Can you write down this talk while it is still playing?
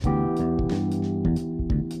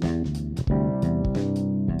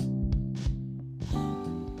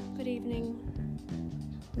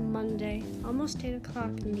almost 8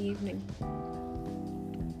 o'clock in the evening.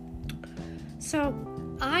 So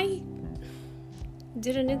I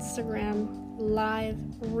did an Instagram live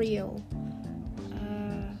reel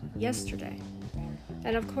yesterday.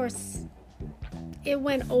 And of course, it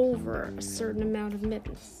went over a certain amount of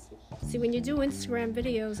minutes. See, when you do Instagram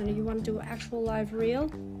videos and you want to do an actual live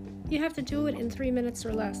reel, you have to do it in 3 minutes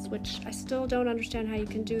or less, which I still don't understand how you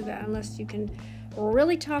can do that unless you can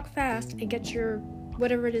really talk fast and get your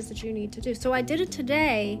whatever it is that you need to do. So I did it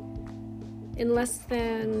today in less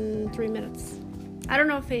than 3 minutes. I don't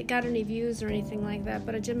know if it got any views or anything like that,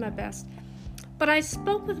 but I did my best. But I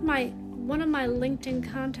spoke with one of my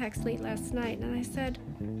LinkedIn contacts late last night, and I said,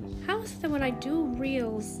 how is it that when I do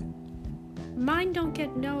reels, mine don't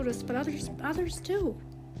get noticed, but others do?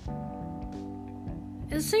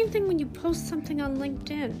 And the same thing when you post something on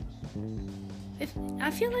LinkedIn. I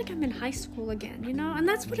feel like I'm in high school again, and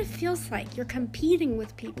that's what it feels like. You're competing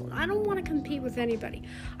with people. I don't want to compete with anybody.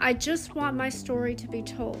 I just want my story to be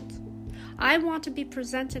told. I want to be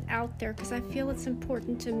presented out there because I feel it's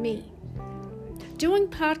important to me. Doing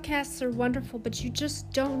podcasts are wonderful, but you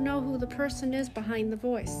just don't know who the person is behind the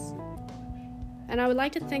voice. And I would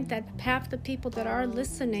like to think that half the people that are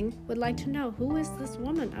listening would like to know, who is this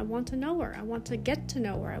woman? I want to know her. I want to get to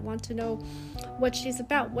know her. I want to know what she's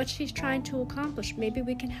about, what she's trying to accomplish. Maybe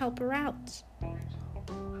we can help her out.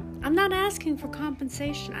 I'm not asking for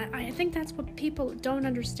compensation. I think that's what people don't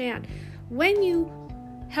understand. When you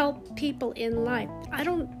help people in life,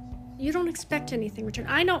 you don't expect anything in return.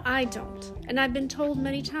 I know I don't. And I've been told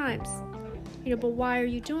many times, but why are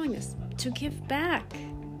you doing this? To give back.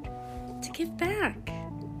 To give back.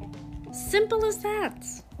 Simple as that.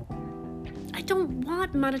 I don't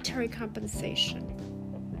want monetary compensation.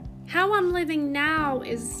 How I'm living now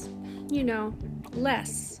is,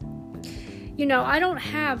 less. I don't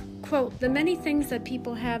have, quote, the many things that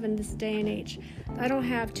people have in this day and age. I don't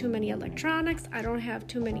have too many electronics. I only have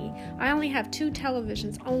 2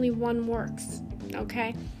 televisions. Only one works,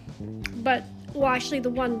 okay? Actually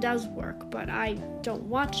the one does work, but I don't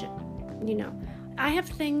watch it, I have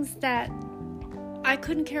things that I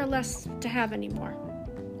couldn't care less to have anymore,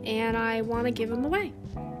 and I want to give them away.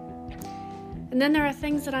 And then there are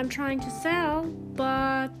things that I'm trying to sell,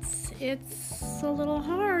 but it's a little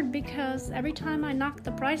hard because every time I knock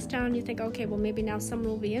the price down, you think, okay, well, maybe now someone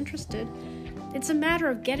will be interested. It's a matter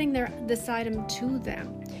of getting this item to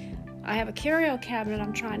them. I have a curio cabinet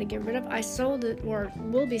I'm trying to get rid of. I sold it, or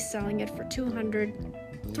will be selling it, for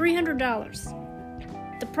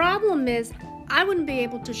 $300. The problem is I wouldn't be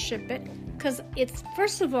able to ship it because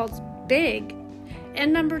first of all, it's big.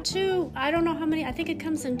 And number two, I don't know how many, I think it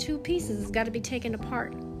comes in 2 pieces. It's got to be taken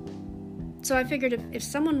apart. So I figured if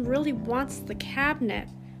someone really wants the cabinet,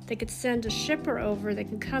 they could send a shipper over. They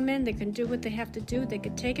can come in, they can do what they have to do. They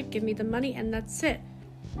could take it, give me the money, and that's it.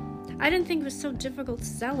 I didn't think it was so difficult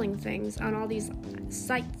selling things on all these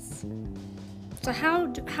sites. So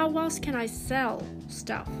how else can I sell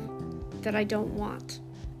stuff that I don't want?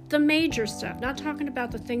 The major stuff, not talking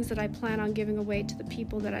about the things that I plan on giving away to the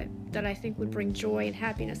people that I think would bring joy and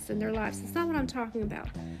happiness in their lives. That's not what I'm talking about.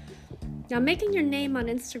 Now, making your name on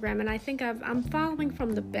Instagram, and I think I'm following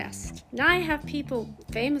from the best. Now I have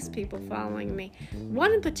famous people following me.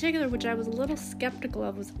 One in particular, which I was a little skeptical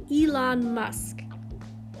of, was Elon Musk.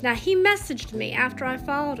 Now, he messaged me after I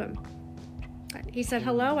followed him. He said,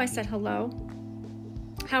 hello. I said, hello.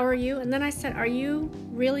 How are you? And then I said, are you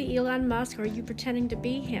really Elon Musk, or are you pretending to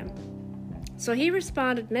be him? So he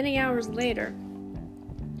responded many hours later,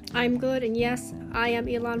 I'm good, and yes, I am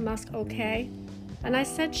Elon Musk, okay? And I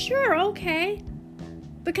said, sure, okay.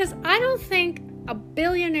 Because I don't think a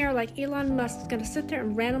billionaire like Elon Musk is going to sit there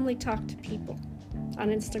and randomly talk to people on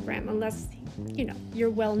Instagram unless,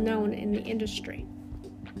 you're well known in the industry.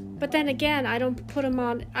 But then again, I don't put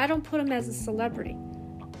him as a celebrity.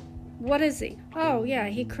 What is he? Oh, yeah,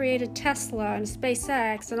 he created Tesla and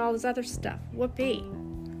SpaceX and all this other stuff. Whoopee.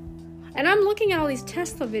 And I'm looking at all these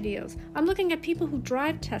Tesla videos. I'm looking at people who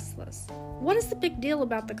drive Teslas. What is the big deal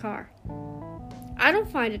about the car? I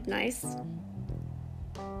don't find it nice.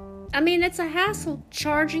 I mean, it's a hassle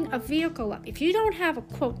charging a vehicle up. If you don't have a,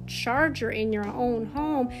 quote, charger in your own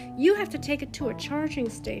home, you have to take it to a charging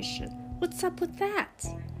station. What's up with that?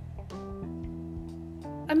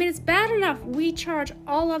 I mean, it's bad enough we charge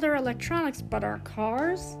all other electronics but our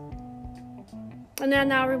cars. And then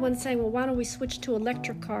now everyone's saying, well, why don't we switch to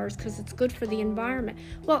electric cars because it's good for the environment.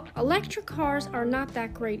 Well, electric cars are not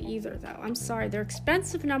that great either, though. I'm sorry. They're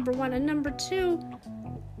expensive, number one. And number two,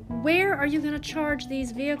 where are you going to charge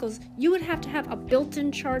these vehicles? You would have to have a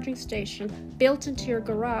built-in charging station built into your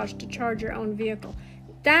garage to charge your own vehicle.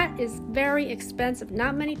 That is very expensive.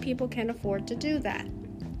 Not many people can afford to do that.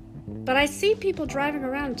 But I see people driving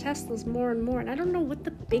around Teslas more and more, and I don't know what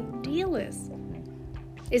the big deal is.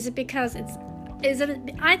 Is it because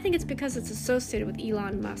I think it's because it's associated with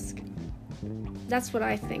Elon Musk. That's what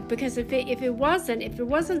I think. Because if there wasn't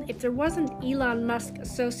Elon Musk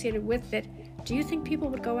associated with it, do you think people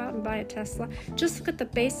would go out and buy a Tesla? Just look at the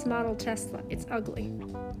base model Tesla. It's ugly.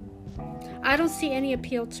 I don't see any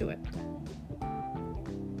appeal to it.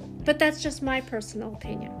 But that's just my personal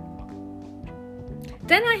opinion.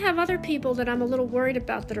 Then I have other people that I'm a little worried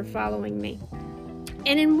about that are following me.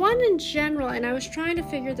 And in general, and I was trying to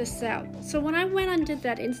figure this out. So when I went and did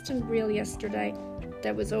that instant reel yesterday,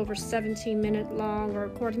 that was over 17 minutes long, or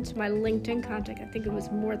according to my LinkedIn contact, I think it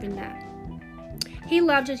was more than that. He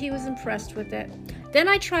loved it. He was impressed with it. Then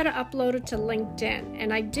I tried to upload it to LinkedIn,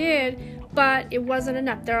 and I did, but it wasn't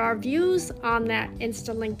enough. There are views on that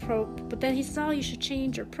InstaLink Pro, but then he said, oh, you should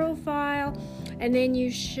change your profile, and then you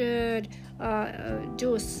should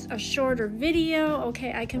do a shorter video.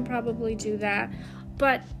 Okay, I can probably do that,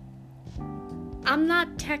 but I'm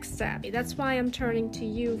not tech savvy. That's why I'm turning to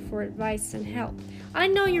you for advice and help. I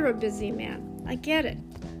know you're a busy man. I get it.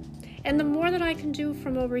 And the more that I can do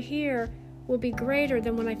from over here will be greater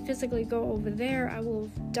than when I physically go over there. I will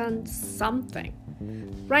have done something.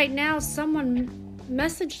 Right now, someone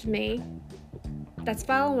messaged me that's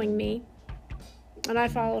following me, and I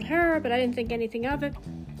followed her, but I didn't think anything of it.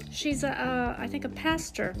 She's I think a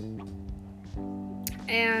pastor,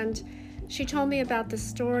 and she told me about the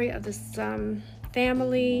story of this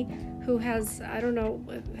family who has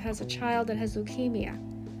a child that has leukemia.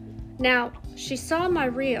 Now, she saw my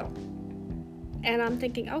reel, and I'm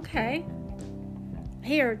thinking, okay,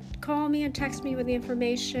 here, call me and text me with the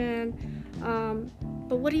information,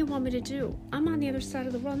 but what do you want me to do? I'm on the other side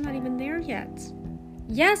of the world. I'm not even there yet.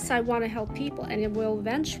 Yes, I want to help people, and it will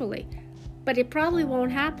eventually, but it probably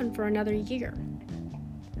won't happen for another year.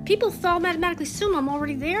 People thought automatically assume I'm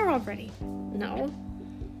already there already. No.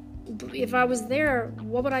 If I was there,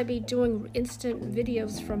 what would I be doing instant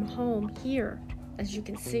videos from home here, as you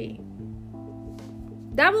can see?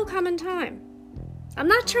 That will come in time. I'm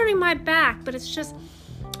not turning my back, but it's just,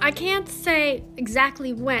 I can't say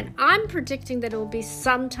exactly when. I'm predicting that it will be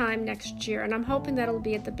sometime next year, and I'm hoping that it'll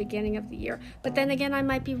be at the beginning of the year. But then again, I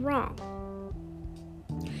might be wrong.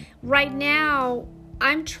 Right now,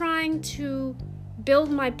 I'm trying to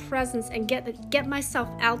build my presence and get myself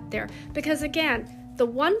out there. Because again, the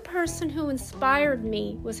one person who inspired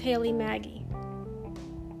me was Haley Maggie.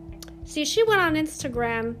 See, she went on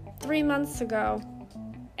Instagram 3 months ago,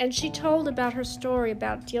 and she told about her story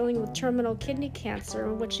about dealing with terminal kidney cancer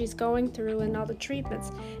and what she's going through and all the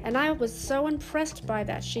treatments. And I was so impressed by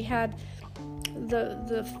that. She had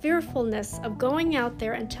the fearfulness of going out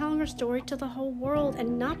there and telling her story to the whole world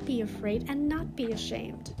and not be afraid and not be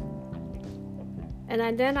ashamed.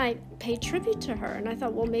 And then I paid tribute to her, and I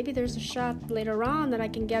thought, well, maybe there's a shot later on that I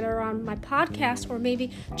can get her on my podcast, or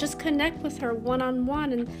maybe just connect with her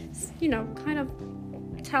one-on-one and, kind of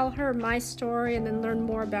tell her my story and then learn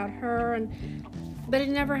more about her. But it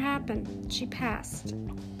never happened. She passed.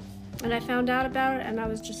 And I found out about it, and I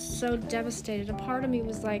was just so devastated. A part of me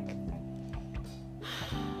was like,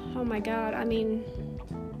 oh my God. I mean,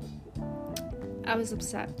 I was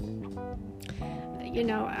upset.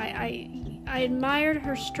 I admired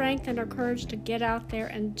her strength and her courage to get out there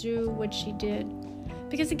and do what she did.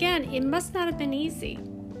 Because again, it must not have been easy.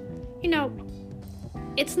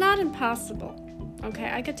 It's not impossible.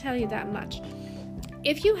 Okay, I could tell you that much.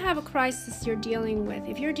 If you have a crisis you're dealing with,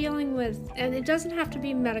 and it doesn't have to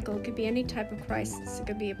be medical, it could be any type of crisis. It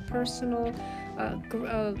could be a personal,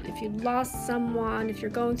 if you lost someone, if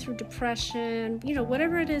you're going through depression,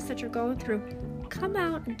 whatever it is that you're going through, come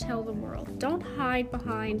out and tell the world. Don't hide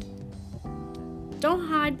behind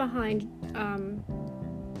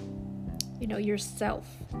yourself.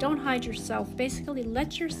 Don't hide yourself. Basically,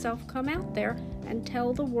 let yourself come out there and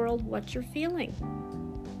tell the world what you're feeling.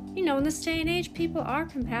 In this day and age, people are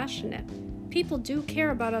compassionate. People do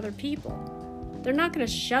care about other people. They're not going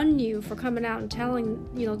to shun you for coming out and telling,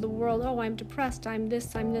 the world, oh, I'm depressed, I'm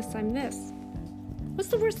this, I'm this, I'm this. What's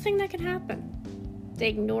the worst thing that can happen? They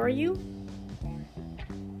ignore you?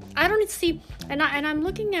 I don't see, and I'm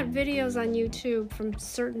looking at videos on YouTube from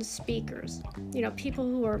certain speakers, people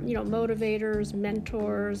who are, motivators,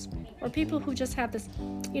 mentors, or people who just have this,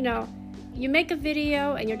 you make a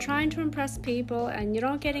video and you're trying to impress people and you're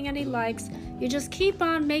not getting any likes. You just keep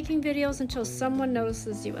on making videos until someone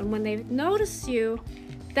notices you. And when they notice you,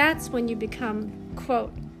 that's when you become,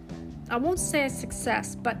 quote, I won't say a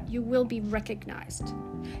success, but you will be recognized.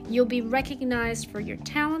 You'll be recognized for your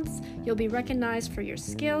talents. You'll be recognized for your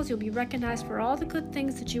skills. You'll be recognized for all the good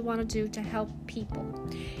things that you want to do to help people.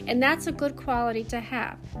 And that's a good quality to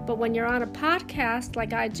have. But when you're on a podcast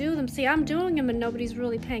like I do them, see, I'm doing them and nobody's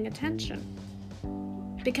really paying attention.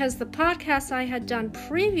 Because the podcasts I had done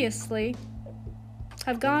previously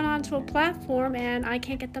have gone onto a platform and I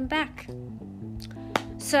can't get them back.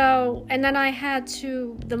 So, and then I had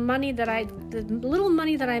to, the little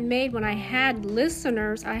money that I made when I had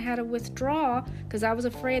listeners, I had to withdraw because I was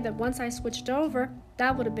afraid that once I switched over,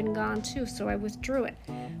 that would have been gone too, so I withdrew it.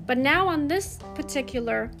 But now on this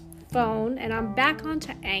particular phone, and I'm back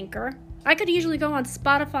onto Anchor, I could usually go on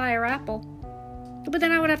Spotify or Apple, but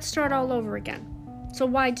then I would have to start all over again. So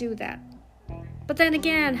why do that? But then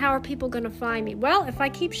again, how are people going to find me? Well, if I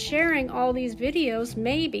keep sharing all these videos,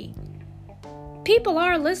 maybe. People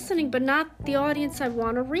are listening, but not the audience I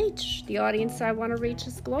want to reach. The audience I want to reach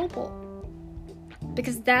is global.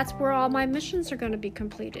 Because that's where all my missions are going to be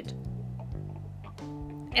completed.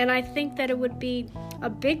 And I think that it would be a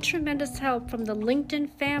big, tremendous help from the LinkedIn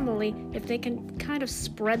family if they can kind of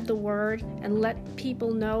spread the word and let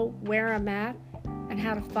people know where I'm at and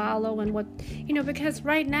how to follow and what, because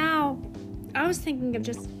right now I was thinking of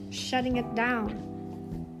just shutting it down.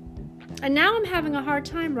 And now I'm having a hard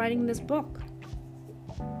time writing this book.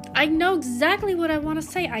 I know exactly what I want to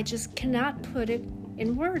say. I just cannot put it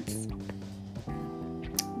in words.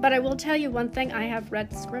 But I will tell you one thing. I have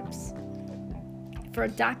read scripts for a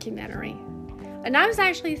documentary. And I was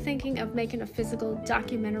actually thinking of making a physical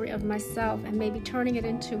documentary of myself and maybe turning it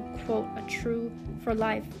into, quote, a true for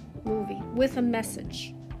life movie with a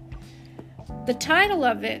message. The title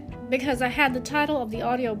of it, because I had the title of the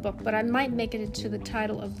audiobook, but I might make it into the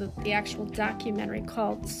title of the actual documentary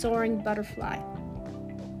called Soaring Butterfly.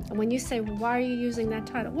 And when you say, well, why are you using that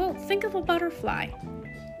title? Well, think of a butterfly.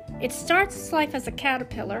 It starts its life as a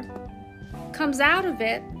caterpillar, comes out of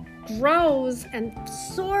it, grows, and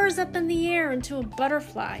soars up in the air into a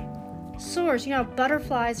butterfly. Soars.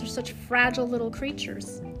 Butterflies are such fragile little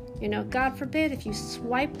creatures. God forbid if you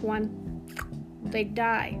swipe one, they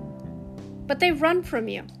die. But they run from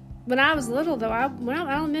you. When I was little, though, I'll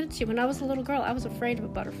admit it to you, when I was a little girl, I was afraid of a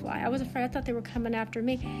butterfly. I was afraid. I thought they were coming after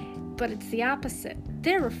me. But it's the opposite.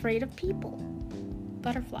 They're afraid of people.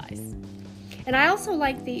 Butterflies. And I also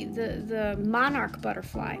like the monarch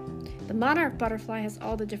butterfly. The monarch butterfly has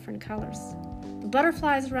all the different colors. The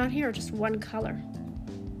butterflies around here are just one color.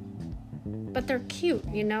 But they're cute,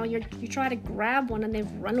 You try to grab one and they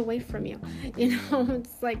run away from you.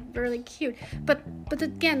 It's like really cute. But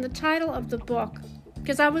again, the title of the book,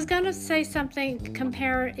 because I was going to say something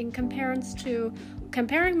comparing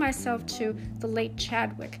myself to the late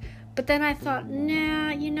Chadwick. But then I thought,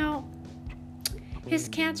 his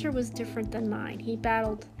cancer was different than mine. He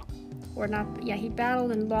battled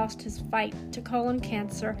and lost his fight to colon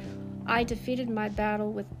cancer. I defeated my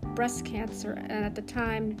battle with breast cancer, and at the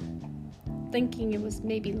time, thinking it was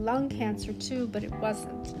maybe lung cancer too, but it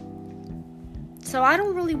wasn't. So I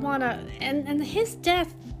don't really want to, and his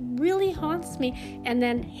death really haunts me, and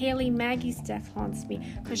then Haley Maggie's death haunts me,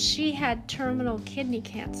 because she had terminal kidney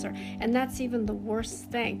cancer, and that's even the worst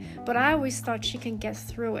thing. But I always thought she can get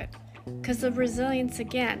through it. Because of resilience,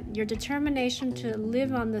 again, your determination to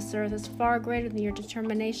live on this earth is far greater than your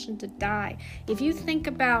determination to die. If you think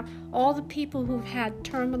about all the people who've had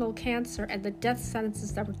terminal cancer and the death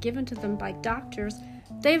sentences that were given to them by doctors,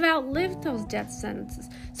 they've outlived those death sentences.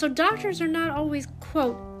 So doctors are not always,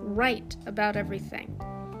 quote, right about everything.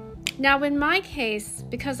 Now, in my case,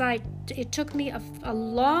 because it took me a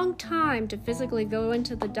long time to physically go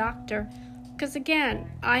into the doctor, because again,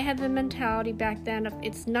 I had the mentality back then of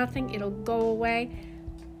it's nothing, it'll go away,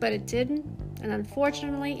 but it didn't, and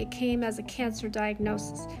unfortunately, it came as a cancer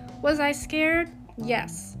diagnosis. Was I scared?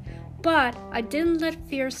 Yes, but I didn't let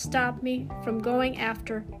fear stop me from going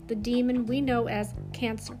after the demon we know as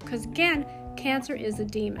cancer, because again, cancer is a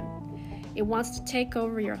demon. It wants to take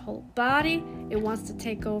over your whole body. It wants to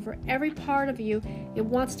take over every part of you. It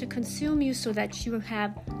wants to consume you so that you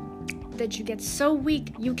get so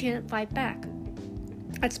weak you can't fight back.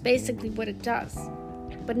 That's basically what it does.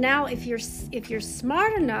 But now if you're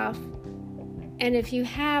smart enough, and if you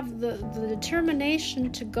have the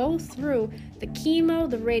determination to go through the chemo,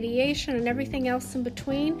 the radiation, and everything else in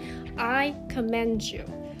between, I commend you.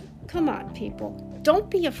 Come on, people. Don't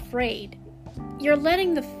be afraid. You're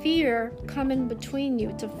letting the fear come in between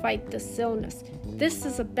you to fight this illness. This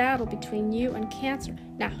is a battle between you and cancer.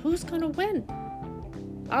 Now, who's going to win?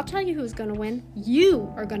 I'll tell you who's going to win.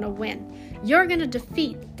 You are going to win. You're going to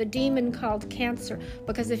defeat the demon called cancer.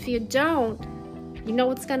 Because if you don't, You know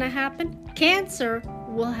what's going to happen? Cancer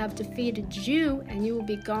will have defeated you and you will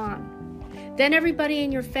be gone. Then everybody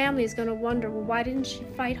in your family is going to wonder, well, why didn't she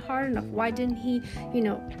fight hard enough? Why didn't he,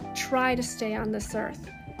 try to stay on this earth?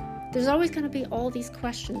 There's always going to be all these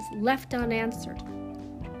questions left unanswered.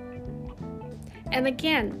 And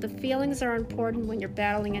again, the feelings are important when you're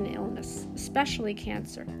battling an illness, especially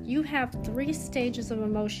cancer. You have 3 stages of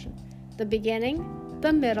emotion: the beginning,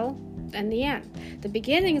 the middle, and the end. The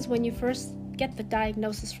beginning is when you first get the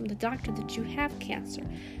diagnosis from the doctor that you have cancer.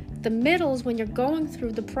 The middle is when you're going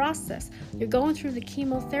through the process. You're going through the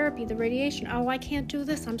chemotherapy, the radiation. Oh, I can't do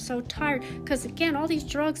this. I'm so tired. Because again, all these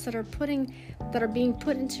drugs that are being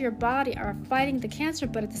put into your body are fighting the cancer,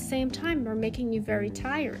 but at the same time are making you very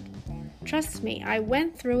tired. Trust me, I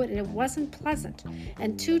went through it and it wasn't pleasant.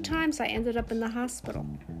 And 2 times I ended up in the hospital.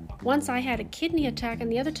 Once I had a kidney attack,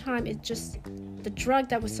 and the other time the drug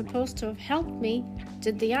that was supposed to have helped me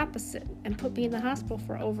did the opposite and put me in the hospital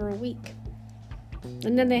for over a week.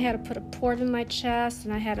 And then they had to put a port in my chest,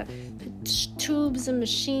 and I had tubes and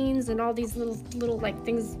machines and all these little like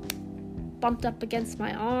things bumped up against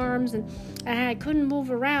my arms, and I couldn't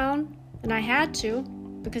move around, and I had to,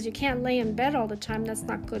 because you can't lay in bed all the time. That's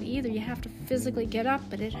not good either. You have to physically get up,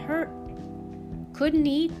 but it hurt. Couldn't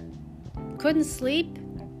eat, couldn't sleep,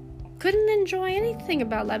 couldn't enjoy anything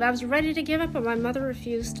about life. I was ready to give up, but my mother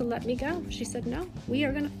refused to let me go. She said, no, we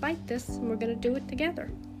are going to fight this, and we're going to do it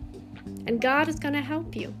together. And God is going to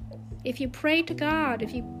help you. If you pray to God,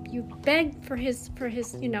 if you beg for his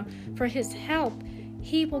help,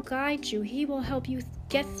 he will guide you. He will help you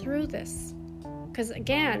get through this. Because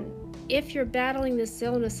again, if you're battling this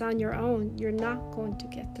illness on your own, you're not going to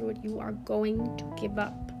get through it. You are going to give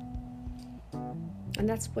up. And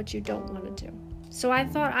that's what you don't want to do. So I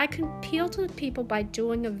thought I could appeal to the people by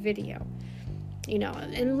doing a video,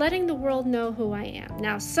 and letting the world know who I am.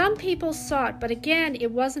 Now, some people saw it, but again,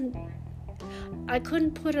 I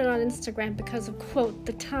couldn't put it on Instagram because of, quote,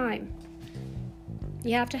 the time.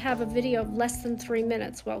 You have to have a video of less than 3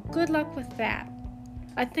 minutes. Well, good luck with that.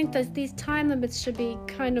 I think that these time limits should be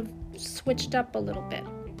kind of switched up a little bit.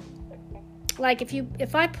 Like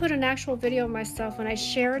if I put an actual video of myself and I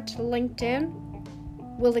share it to LinkedIn,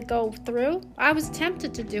 will it go through? I was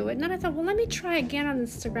tempted to do it, and then I thought, well, let me try again on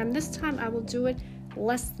Instagram. This time I will do it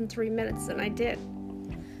less than 3 minutes, and I did.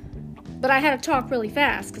 But I had to talk really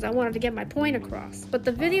fast because I wanted to get my point across. But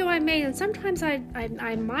the video I made, and sometimes I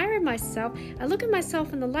admire myself. I look at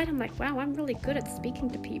myself in the light. I'm like, wow, I'm really good at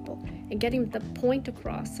speaking to people and getting the point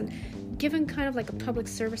across and giving kind of like a public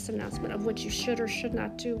service announcement of what you should or should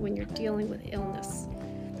not do when you're dealing with illness.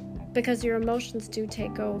 Because your emotions do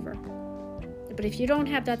take over. But if you don't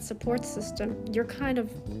have that support system, you're kind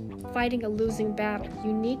of fighting a losing battle.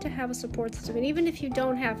 You need to have a support system. And even if you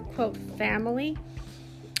don't have, quote, family,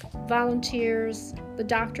 volunteers, the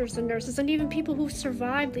doctors and nurses, and even people who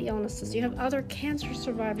survived the illnesses. You have other cancer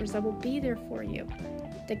survivors that will be there for you.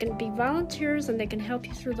 They can be volunteers and they can help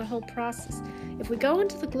you through the whole process. If we go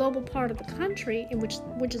into the global part of the country,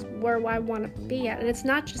 which is where I want to be at, and it's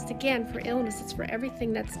not just, again, for illness, it's for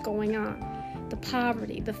everything that's going on. The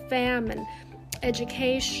poverty, the famine,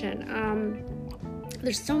 education,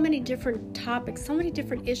 there's so many different topics, so many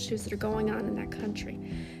different issues that are going on in that country.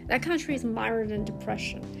 That country is mired in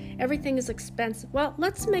depression. Everything is expensive. Well,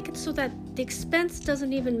 let's make it so that the expense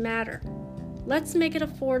doesn't even matter. Let's make it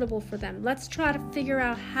affordable for them. Let's try to figure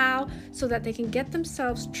out how so that they can get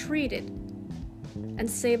themselves treated and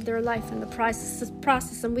save their life in the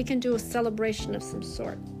process, and we can do a celebration of some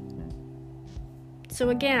sort. So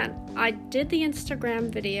again, I did the Instagram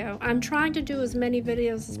video. I'm trying to do as many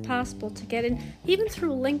videos as possible to get in, even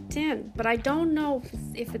through LinkedIn, but I don't know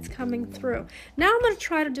if it's coming through. Now I'm going to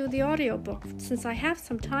try to do the audiobook since I have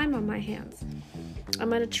some time on my hands. I'm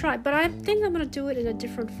going to try, but I think I'm going to do it in a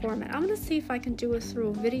different format. I'm going to see if I can do it through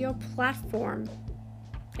a video platform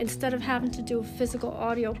instead of having to do a physical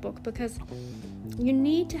audiobook, because you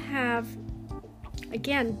need to have,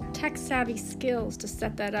 again, tech-savvy skills to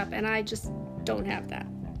set that up, and I just don't have that.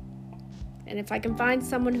 And if I can find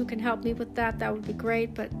someone who can help me with that, that would be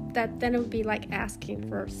great, but then it would be like asking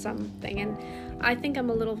for something, and I think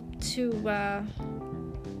I'm a little too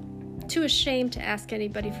ashamed to ask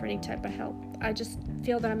anybody for any type of help. I just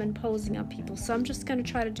feel that I'm imposing on people, so I'm just going to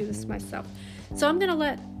try to do this myself. So I'm going to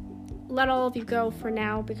let all of you go for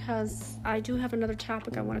now, because I do have another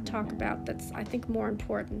topic I want to talk about that's, I think, more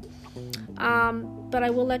important. But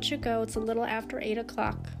I will let you go. It's a little after 8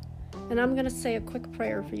 o'clock. And I'm going to say a quick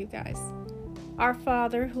prayer for you guys. Our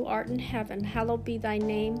Father, who art in heaven, hallowed be thy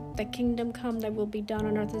name. Thy kingdom come, thy will be done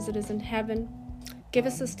on earth as it is in heaven. Give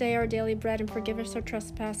us this day our daily bread, and forgive us our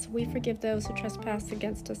trespass. We forgive those who trespass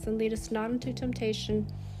against us, and lead us not into temptation,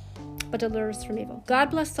 but deliver us from evil. God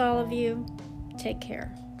bless all of you. Take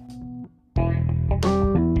care.